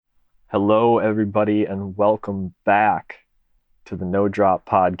Hello, everybody, and welcome back to the No Drop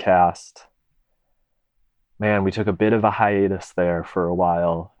podcast. Man, we took a bit of a hiatus there for a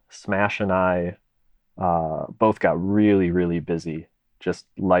while. Smash and I both got really, really busy. Just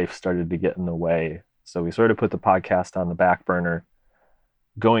life started to get in the way. So we sort of put the podcast on the back burner.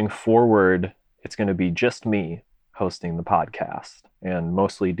 Going forward, it's going to be just me hosting the podcast and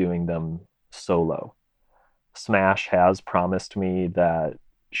mostly doing them solo. Smash has promised me that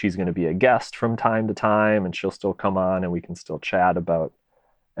she's going to be a guest from time to time and she'll still come on and we can still chat about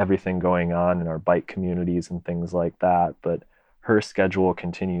everything going on in our bike communities and things like that. But her schedule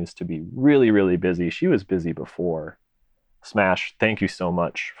continues to be really, really busy. She was busy before. Smash, thank you so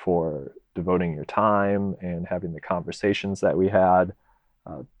much for devoting your time and having the conversations that we had.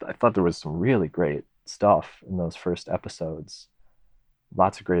 I thought there was some really great stuff in those first episodes.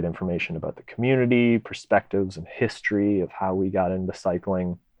 Lots of great information about the community, perspectives, and history of how we got into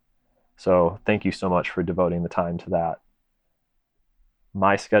cycling. So thank you so much for devoting the time to that.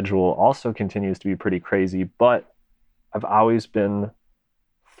 My schedule also continues to be pretty crazy, but I've always been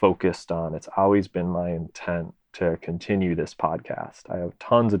focused on, it's always been my intent to continue this podcast. I have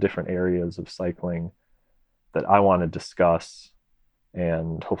tons of different areas of cycling that I want to discuss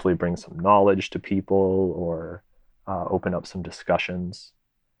and hopefully bring some knowledge to people or open up some discussions.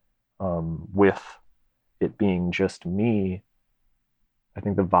 With it being just me, I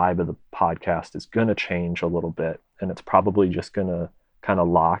think the vibe of the podcast is going to change a little bit, and it's probably just going to kind of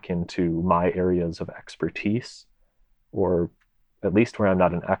lock into my areas of expertise, or at least where I'm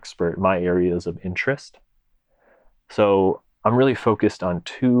not an expert, my areas of interest. So I'm really focused on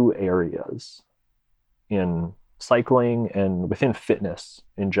two areas in cycling and within fitness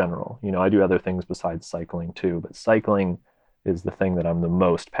in general. I do other things besides cycling too, but cycling is the thing that I'm the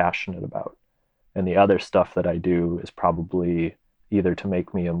most passionate about. And the other stuff that I do is probably either to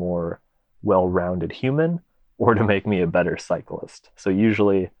make me a more well-rounded human or to make me a better cyclist. So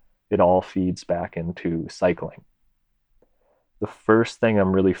usually it all feeds back into cycling. The first thing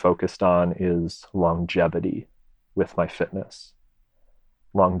I'm really focused on is longevity with my fitness.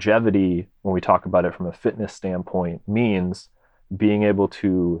 Longevity, when we talk about it from a fitness standpoint, means being able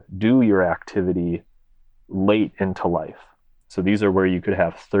to do your activity late into life. So these are where you could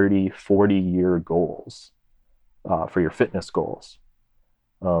have 30, 40-year goals for your fitness goals.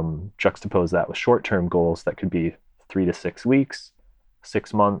 Juxtapose that with short-term goals that could be 3 to 6 weeks,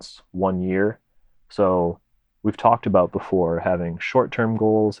 6 months, 1 year. So we've talked about before having short-term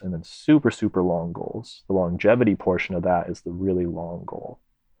goals and then super, super long goals. The longevity portion of that is the really long goal.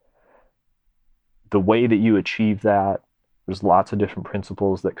 The way that you achieve that, there's lots of different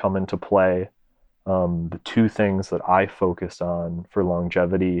principles that come into play. The two things that I focus on for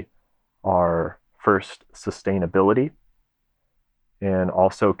longevity are first, sustainability and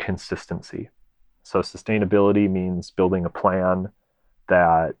also consistency. So sustainability means building a plan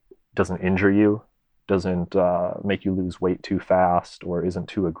that doesn't injure you, doesn't make you lose weight too fast, or isn't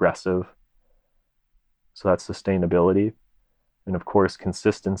too aggressive. So that's sustainability. And of course,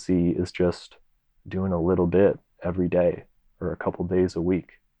 consistency is just doing a little bit every day or a couple days a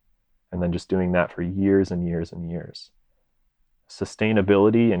week, and then just doing that for years and years and years.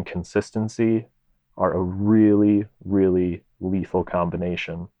 Sustainability and consistency are a really, really lethal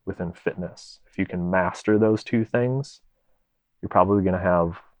combination within fitness. If you can master those two things, you're probably going to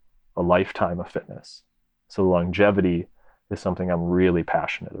have a lifetime of fitness. So longevity is something I'm really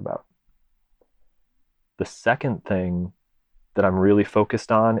passionate about. The second thing that I'm really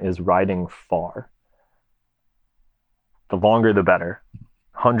focused on is riding far. The longer, the better.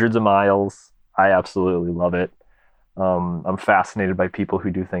 Hundreds of miles. I absolutely love it. I'm fascinated by people who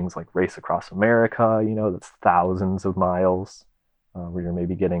do things like Race Across America, that's thousands of miles, where you're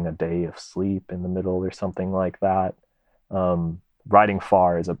maybe getting a day of sleep in the middle or something like that. Riding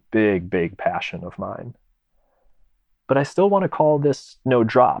far is a big, big passion of mine. But I still want to call this No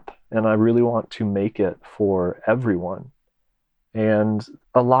Drop, and I really want to make it for everyone. And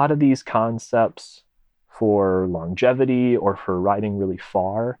a lot of these concepts for longevity or for riding really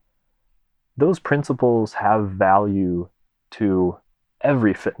far, those principles have value to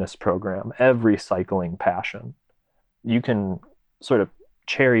every fitness program, every cycling passion. You can sort of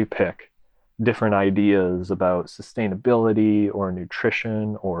cherry pick different ideas about sustainability or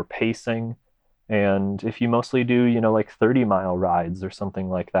nutrition or pacing. And if you mostly do, like 30-mile rides or something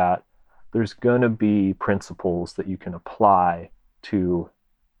like that, there's going to be principles that you can apply to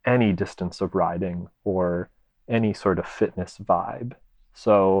any distance of riding or any sort of fitness vibe.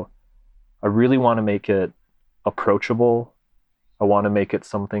 So I really want to make it approachable. I want to make it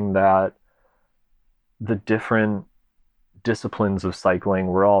something that the different disciplines of cycling,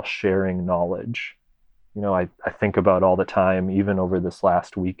 we're all sharing knowledge. I think about all the time, even over this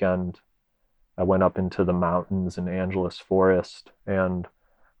last weekend, I went up into the mountains in Angeles Forest, and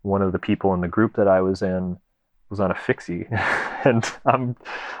one of the people in the group that I was in was on a fixie. And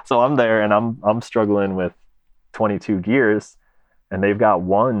I'm there and I'm struggling with 22 gears, and they've got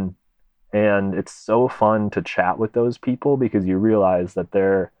one. And it's so fun to chat with those people because you realize that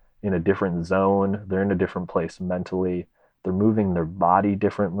they're in a different zone, they're in a different place mentally, they're moving their body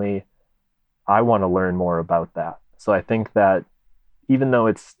differently. I want to learn more about that. So I think that even though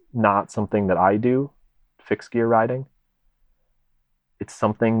it's not something that I do, fixed gear riding, it's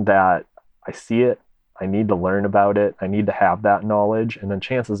something that I see it, I need to learn about it, I need to have that knowledge, and then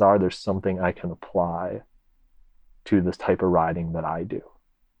chances are there's something I can apply to this type of riding that I do.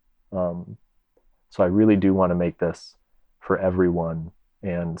 So I really do want to make this for everyone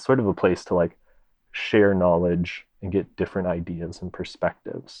and sort of a place to like share knowledge and get different ideas and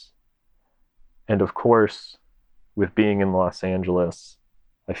perspectives. And of course, with being in Los Angeles,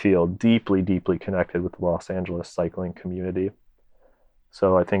 I feel deeply, deeply connected with the Los Angeles cycling community.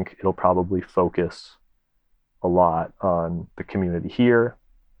 So I think it'll probably focus a lot on the community here.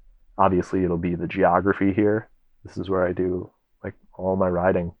 Obviously, it'll be the geography here. This is where I do like all my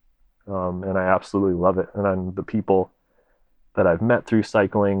riding. And I absolutely love it. And the people that I've met through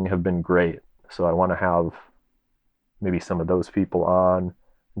cycling have been great. So I want to have maybe some of those people on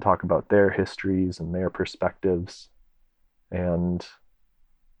and talk about their histories and their perspectives. And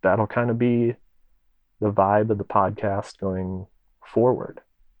that'll kind of be the vibe of the podcast going forward.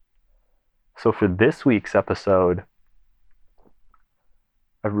 So for this week's episode,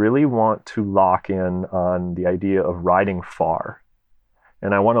 I really want to lock in on the idea of riding far.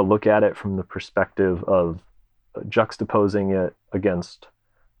 And I want to look at it from the perspective of juxtaposing it against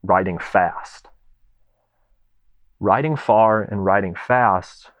riding fast. Riding far and riding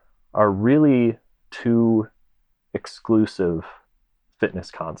fast are really two exclusive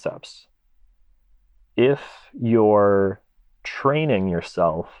fitness concepts. If you're training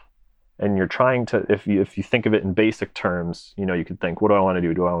yourself and you're trying to, if you think of it in basic terms, you could think, what do I want to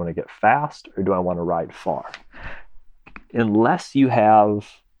do? Do I want to get fast or do I want to ride far? Unless you have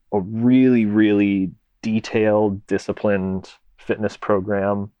a really, really detailed, disciplined fitness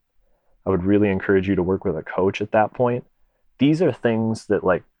program, I would really encourage you to work with a coach at that point. These are things that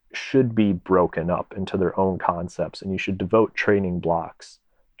like should be broken up into their own concepts, and you should devote training blocks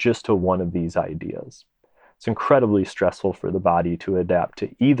just to one of these ideas. It's incredibly stressful for the body to adapt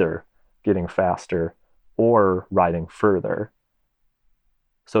to either getting faster or riding further.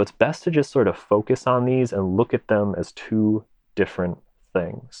 So it's best to just sort of focus on these and look at them as two different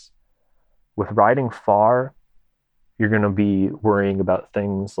things. With riding far, you're going to be worrying about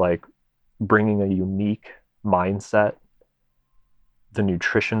things like bringing a unique mindset. The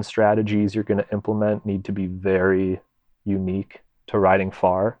nutrition strategies you're going to implement need to be very unique to riding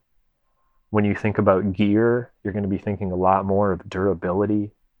far. When you think about gear, you're going to be thinking a lot more of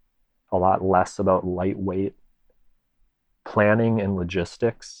durability, a lot less about lightweight. Planning and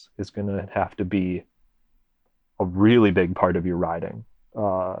logistics is going to have to be a really big part of your riding,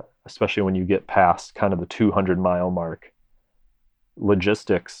 especially when you get past kind of the 200-mile mark.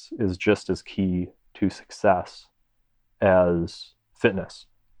 Logistics is just as key to success as fitness,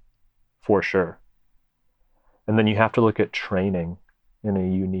 for sure. And then you have to look at training in a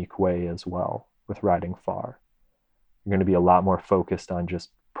unique way as well with riding far. You're going to be a lot more focused on just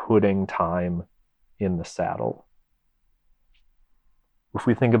putting time in the saddle. If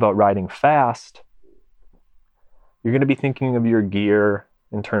we think about riding fast, you're going to be thinking of your gear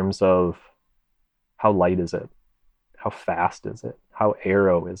in terms of how light is it? How fast is it? How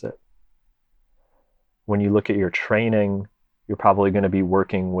aero is it? When you look at your training, you're probably going to be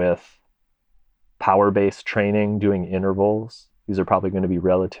working with power-based training, doing intervals. These are probably going to be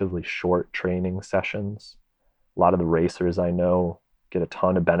relatively short training sessions. A lot of the racers I know get a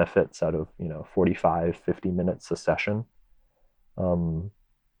ton of benefits out of, 45, 50 minutes a session.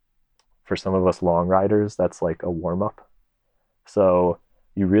 For some of us long riders, that's like a warm-up. So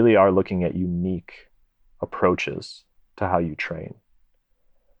you really are looking at unique approaches to how you train.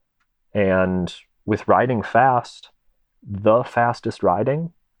 And with riding fast, the fastest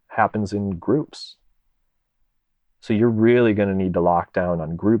riding happens in groups. So you're really going to need to lock down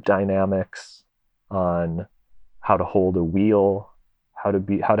on group dynamics, on how to hold a wheel, how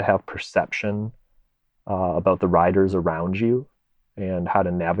to have perception about the riders around you, and how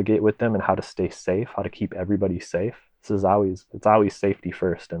to navigate with them and how to stay safe, how to keep everybody safe. It's always safety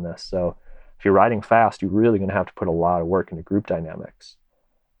first in this. So if you're riding fast, you're really going to have to put a lot of work into group dynamics.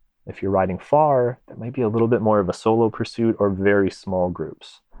 If you're riding far, that might be a little bit more of a solo pursuit or very small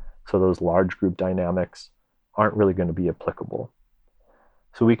groups. So those large group dynamics aren't really going to be applicable.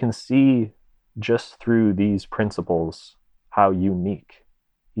 So we can see just through these principles how unique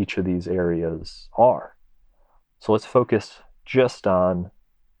each of these areas are. So let's focus just on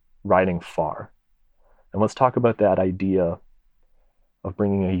riding far. And let's talk about that idea of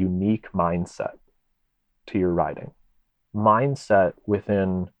bringing a unique mindset to your riding. Mindset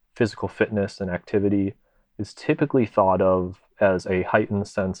within physical fitness and activity is typically thought of as a heightened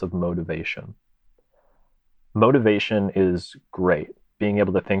sense of motivation. Motivation is great. Being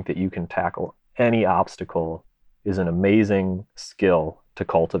able to think that you can tackle any obstacle is an amazing skill to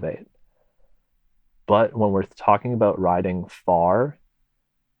cultivate. But when we're talking about riding far,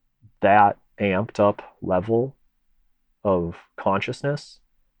 that amped up level of consciousness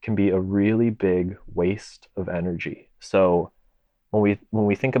can be a really big waste of energy. So when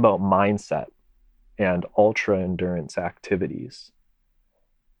we think about mindset and ultra endurance activities,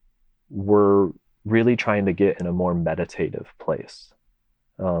 we're really trying to get in a more meditative place.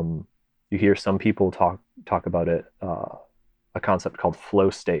 You hear some people talk about it, a concept called flow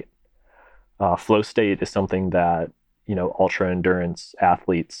state. Flow state is something that ultra endurance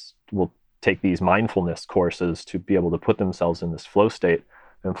athletes will take these mindfulness courses to be able to put themselves in this flow state.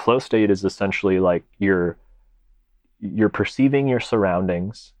 And flow state is essentially like you're perceiving your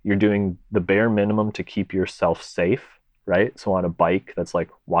surroundings, you're doing the bare minimum to keep yourself safe, right? So on a bike, that's like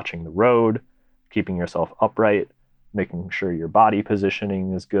watching the road, keeping yourself upright, making sure your body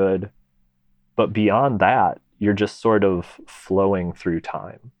positioning is good. But beyond that, you're just sort of flowing through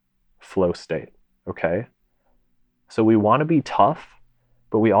time, flow state, okay? So we want to be tough,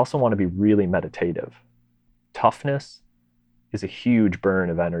 but we also want to be really meditative. Toughness is a huge burn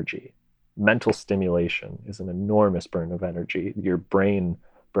of energy. Mental stimulation is an enormous burn of energy. Your brain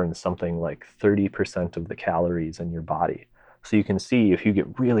burns something like 30% of the calories in your body. So you can see if you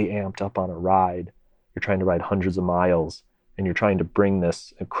get really amped up on a ride, you're trying to ride hundreds of miles, and you're trying to bring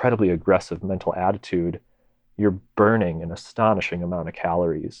this incredibly aggressive mental attitude, you're burning an astonishing amount of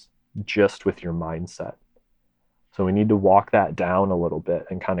calories just with your mindset. So we need to walk that down a little bit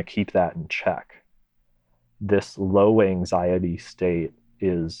and kind of keep that in check. This low anxiety state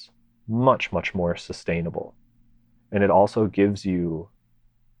is much, much more sustainable. And it also gives you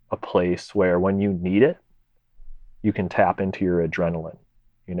a place where when you need it, you can tap into your adrenaline.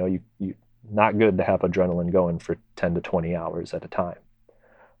 You not good to have adrenaline going for 10 to 20 hours at a time.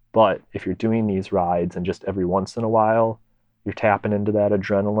 But if you're doing these rides and just every once in a while, you're tapping into that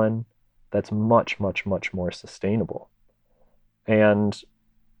adrenaline, that's much, much, much more sustainable. And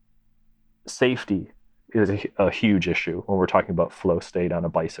safety is a huge issue when we're talking about flow state on a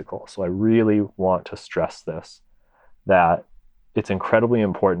bicycle. So I really want to stress this, that it's incredibly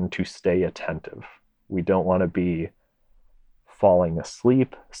important to stay attentive. We don't want to be falling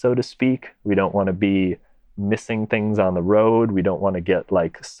asleep, so to speak. We don't want to be missing things on the road. We don't want to get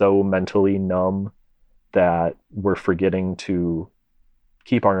like so mentally numb that we're forgetting to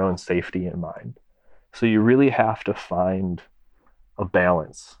keep our own safety in mind. So you really have to find a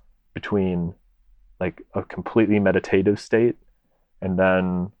balance between like a completely meditative state and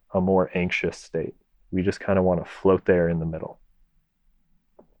then a more anxious state. We just kind of want to float there in the middle.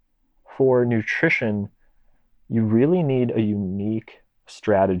 For nutrition, you really need a unique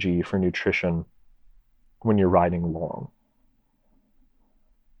strategy for nutrition when you're riding long.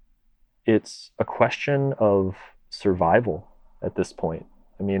 It's a question of survival at this point.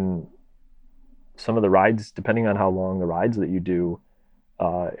 I mean, some of the rides, depending on how long the rides that you do,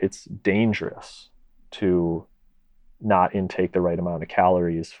 it's dangerous to not intake the right amount of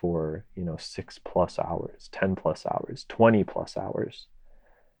calories for 6+ hours, 10+ hours, 20+ hours.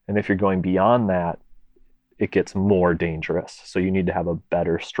 And if you're going beyond that, it gets more dangerous. So you need to have a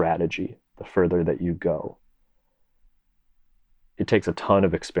better strategy the further that you go. It takes a ton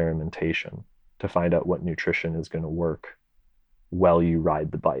of experimentation to find out what nutrition is going to work while you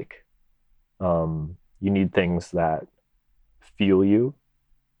ride the bike. You need things that fuel you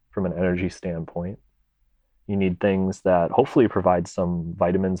from an energy standpoint. You need things that hopefully provide some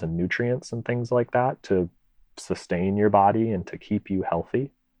vitamins and nutrients and things like that to sustain your body and to keep you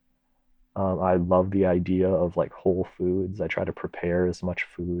healthy. I love the idea of like whole foods. I try to prepare as much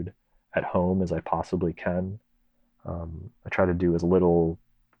food at home as I possibly can. I try to do as little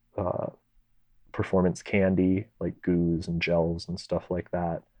performance candy, like goos and gels and stuff like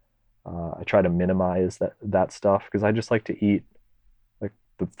that. I try to minimize that stuff because I just like to eat like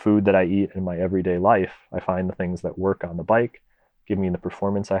the food that I eat in my everyday life. I find the things that work on the bike, give me the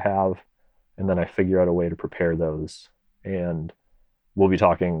performance I have, and then I figure out a way to prepare those. And we'll be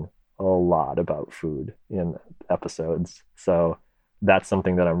talking a lot about food in episodes. So that's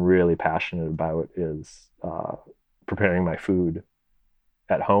something that I'm really passionate about is preparing my food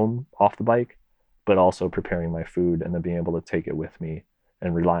at home off the bike, but also preparing my food and then being able to take it with me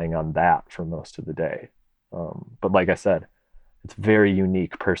and relying on that for most of the day. But like I said, it's very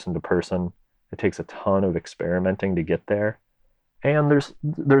unique person to person. It takes a ton of experimenting to get there. And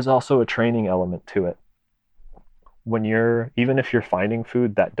there's also a training element to it. When you're even if you're finding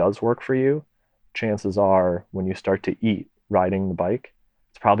food that does work for you, chances are when you start to eat riding the bike,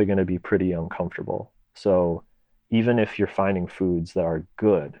 it's probably going to be pretty uncomfortable. So even if you're finding foods that are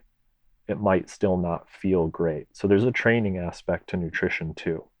good, it might still not feel great. So there's a training aspect to nutrition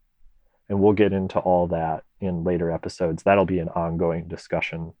too. And we'll get into all that in later episodes. That'll be an ongoing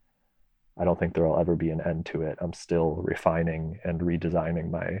discussion. I don't think there'll ever be an end to it. I'm still refining and redesigning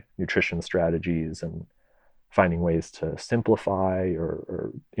my nutrition strategies and finding ways to simplify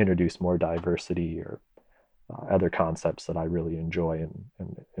or introduce more diversity or other concepts that I really enjoy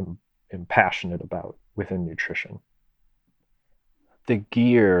and am passionate about within nutrition. The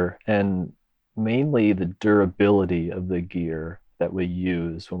gear and mainly the durability of the gear that we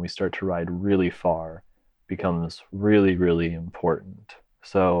use when we start to ride really far becomes really, really important.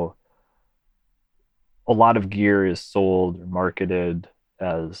 So a lot of gear is sold or marketed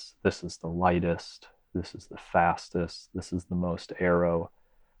as this is the lightest, this is the fastest, this is the most aero.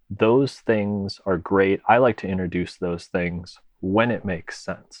 Those things are great. I like to introduce those things when it makes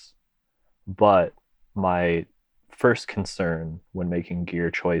sense. But my first concern when making gear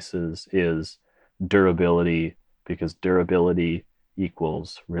choices is durability, because durability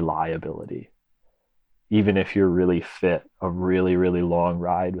equals reliability. Even if you're really fit, a really, really long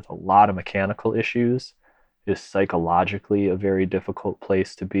ride with a lot of mechanical issues is psychologically a very difficult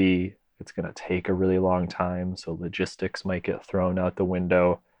place to be. It's going to take a really long time, so logistics might get thrown out the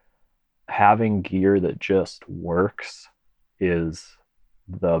window. Having gear that just works is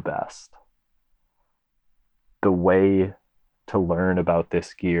the best. The way to learn about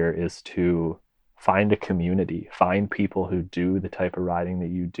this gear is to find a community, find people who do the type of riding that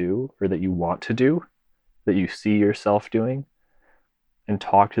you do or that you want to do, that you see yourself doing, and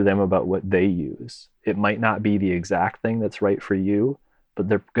talk to them about what they use. It might not be the exact thing that's right for you, but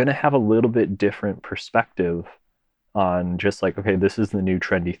they're going to have a little bit different perspective on just like, okay, this is the new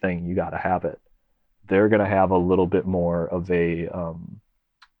trendy thing, you got to have it. They're going to have a little bit more of a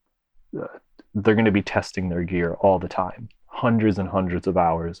they're going to be testing their gear all the time, hundreds and hundreds of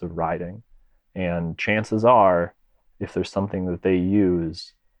hours of riding. And chances are, if there's something that they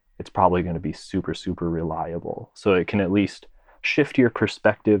use, it's probably going to be super, super reliable. So it can at least shift your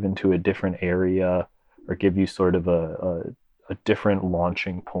perspective into a different area or give you sort of a different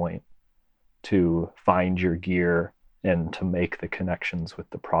launching point to find your gear and to make the connections with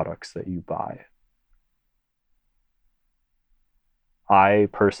the products that you buy. I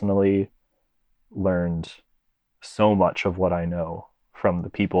personally learned so much of what I know from the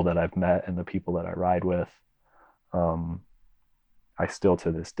people that I've met and the people that I ride with. I still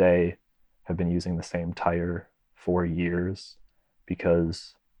to this day have been using the same tire for years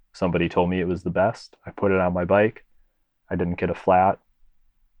because somebody told me it was the best. I put it on my bike. I didn't get a flat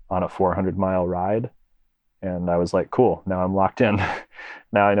on a 400-mile ride. And I was like, cool, now I'm locked in.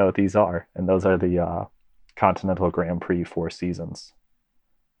 Now I know what these are. And those are the Continental Grand Prix 4 Seasons.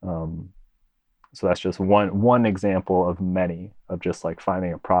 So that's just one example of many of just like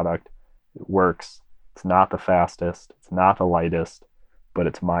finding a product that works. It's not the fastest, it's not the lightest, but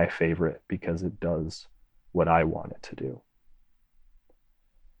it's my favorite because it does what I want it to do.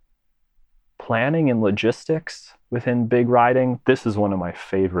 Planning and logistics within big riding, this is one of my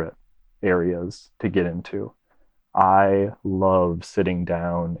favorite areas to get into. I love sitting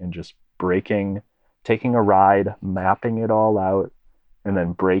down and just taking a ride, mapping it all out, and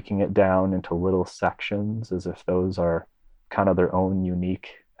then breaking it down into little sections as if those are kind of their own unique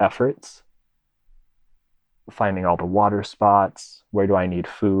efforts. Finding all the water spots, where do I need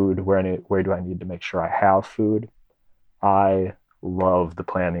food, where do I need to make sure I have food. I love the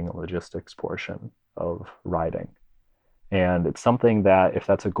planning and logistics portion of riding. And it's something that if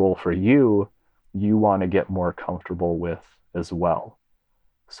that's a goal for you, you want to get more comfortable with as well.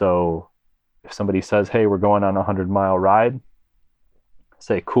 So if somebody says, hey, we're going on a 100-mile ride,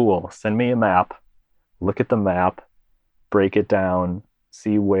 say, cool, send me a map, look at the map, break it down,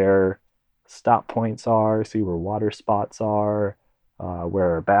 see where stop points are, see where water spots are,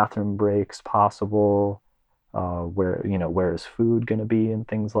 where are bathroom breaks possible, where is food going to be and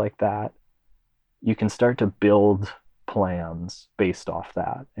things like that. You can start to build plans based off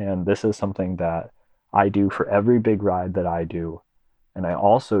that. And this is something that I do for every big ride that I do. And I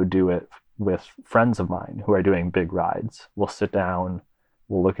also do it with friends of mine who are doing big rides. We'll sit down,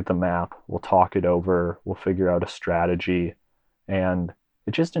 we'll look at the map, we'll talk it over, we'll figure out a strategy, and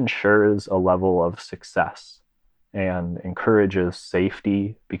it just ensures a level of success and encourages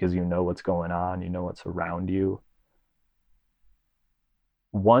safety because you know what's going on, you know what's around you.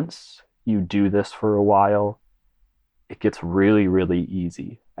 Once you do this for a while, it gets really, really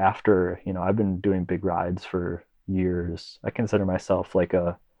easy. After, I've been doing big rides for years. I consider myself like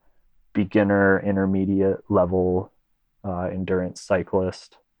a beginner, intermediate level endurance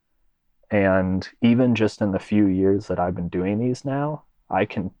cyclist. And even just in the few years that I've been doing these now, I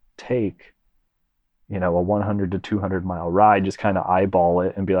can take, a 100 to 200 mile ride, just kind of eyeball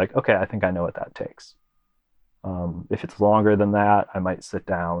it and be like, okay, I think I know what that takes. If it's longer than that, I might sit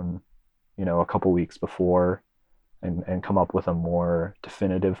down, a couple weeks before and come up with a more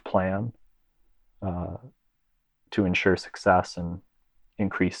definitive plan to ensure success and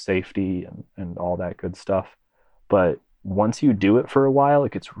increase safety and all that good stuff. But once you do it for a while,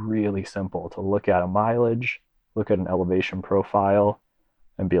 it gets really simple to look at a mileage, look at an elevation profile,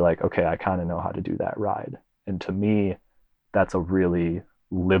 and be like, okay, I kind of know how to do that ride. And to me, that's a really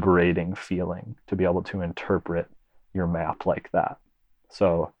liberating feeling to be able to interpret your map like that.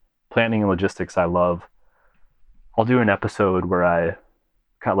 So planning and logistics, I love. I'll do an episode where I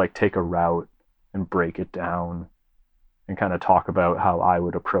kind of like take a route and break it down and kind of talk about how I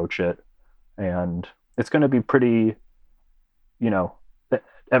would approach it. And it's going to be pretty,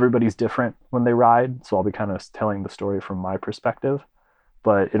 everybody's different when they ride. So I'll be kind of telling the story from my perspective,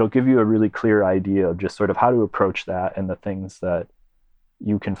 but it'll give you a really clear idea of just sort of how to approach that and the things that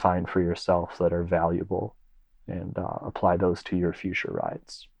you can find for yourself that are valuable and apply those to your future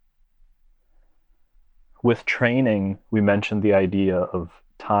rides. With training, we mentioned the idea of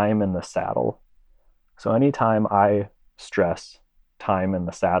time in the saddle. So anytime I stress time in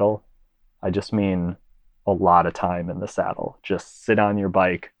the saddle, I just mean a lot of time in the saddle. Just sit on your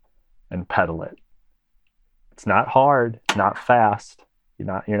bike and pedal it. It's not hard, not fast.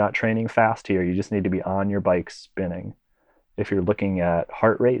 You're not training fast here. You just need to be on your bike spinning. If you're looking at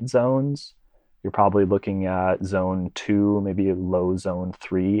heart rate zones, you're probably looking at zone 2, maybe a low zone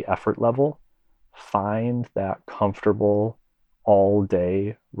 3 effort level. Find that comfortable all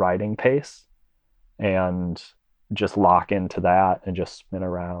day riding pace and just lock into that and just spin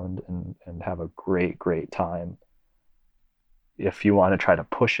around and have a great, great time. If you want to try to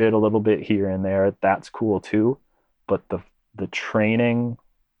push it a little bit here and there, that's cool too. But the training,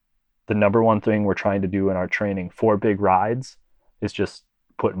 the number one thing we're trying to do in our training for big rides is just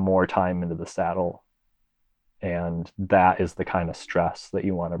put more time into the saddle. And that is the kind of stress that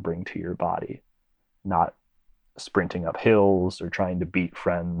you want to bring to your body, not sprinting up hills or trying to beat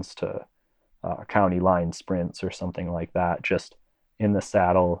friends to county line sprints or something like that. Just in the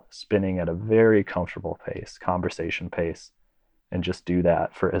saddle, spinning at a very comfortable pace, conversation pace, and just do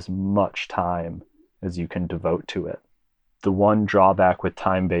that for as much time as you can devote to it. The one drawback with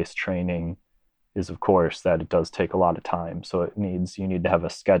time-based training is, of course, that it does take a lot of time. So you need to have a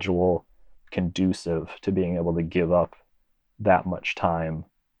schedule conducive to being able to give up that much time.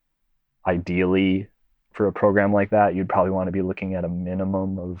 Ideally, for a program like that, you'd probably want to be looking at a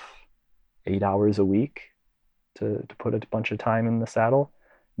minimum of 8 hours a week to put a bunch of time in the saddle.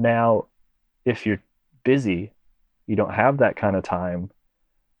 Now, if you're busy, you don't have that kind of time,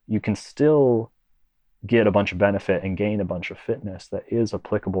 you can still get a bunch of benefit and gain a bunch of fitness that is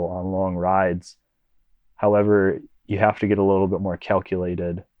applicable on long rides. However, you have to get a little bit more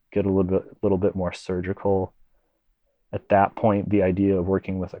calculated, get a little bit more surgical. At that point, the idea of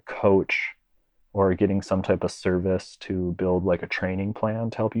working with a coach or getting some type of service to build like a training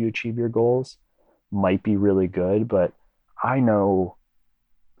plan to help you achieve your goals might be really good. But I know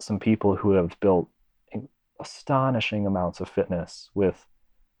some people who have built astonishing amounts of fitness with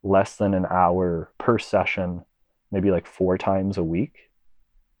less than an hour per session, maybe like 4 times a week,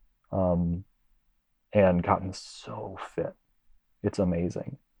 and gotten so fit. It's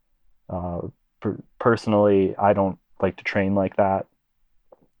amazing. Personally, I don't like to train like that.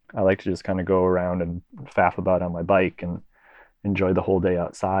 I like to just kind of go around and faff about on my bike and enjoy the whole day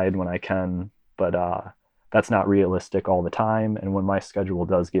outside when I can. But that's not realistic all the time. And when my schedule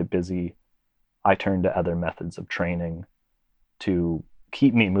does get busy, I turn to other methods of training to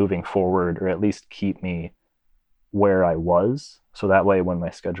keep me moving forward, or at least keep me where I was. So that way, when my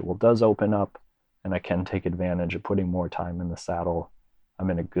schedule does open up and I can take advantage of putting more time in the saddle, I'm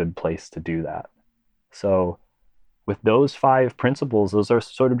in a good place to do that. So with those 5 principles, those are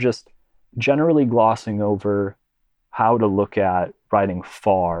sort of just generally glossing over how to look at riding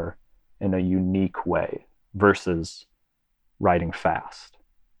far in a unique way versus riding fast.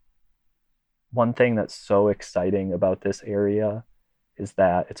 One thing that's so exciting about this area is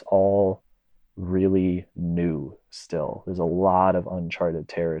that it's all really new still. There's a lot of uncharted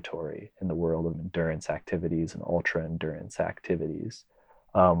territory in the world of endurance activities and ultra endurance activities.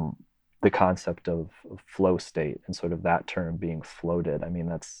 Um, the concept of flow state and sort of that term being floated, I mean,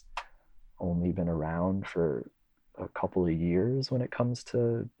 that's only been around for a couple of years when it comes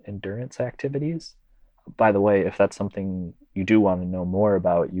to endurance activities. By the way, if that's something you do want to know more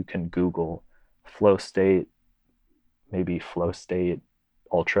about, you can Google flow state, maybe flow state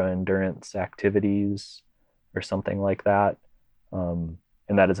ultra endurance activities or something like that. And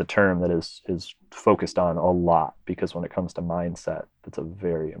that is a term that is focused on a lot because when it comes to mindset, that's a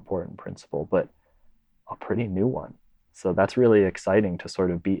very important principle, but a pretty new one. So that's really exciting to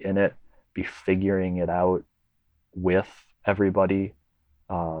sort of be in it, be figuring it out with everybody,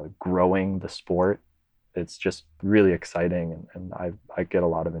 growing the sport. It's just really exciting, and I get a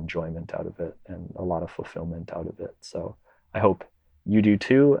lot of enjoyment out of it and a lot of fulfillment out of it. So I hope you do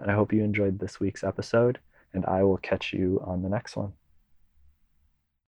too, and I hope you enjoyed this week's episode, and I will catch you on the next one.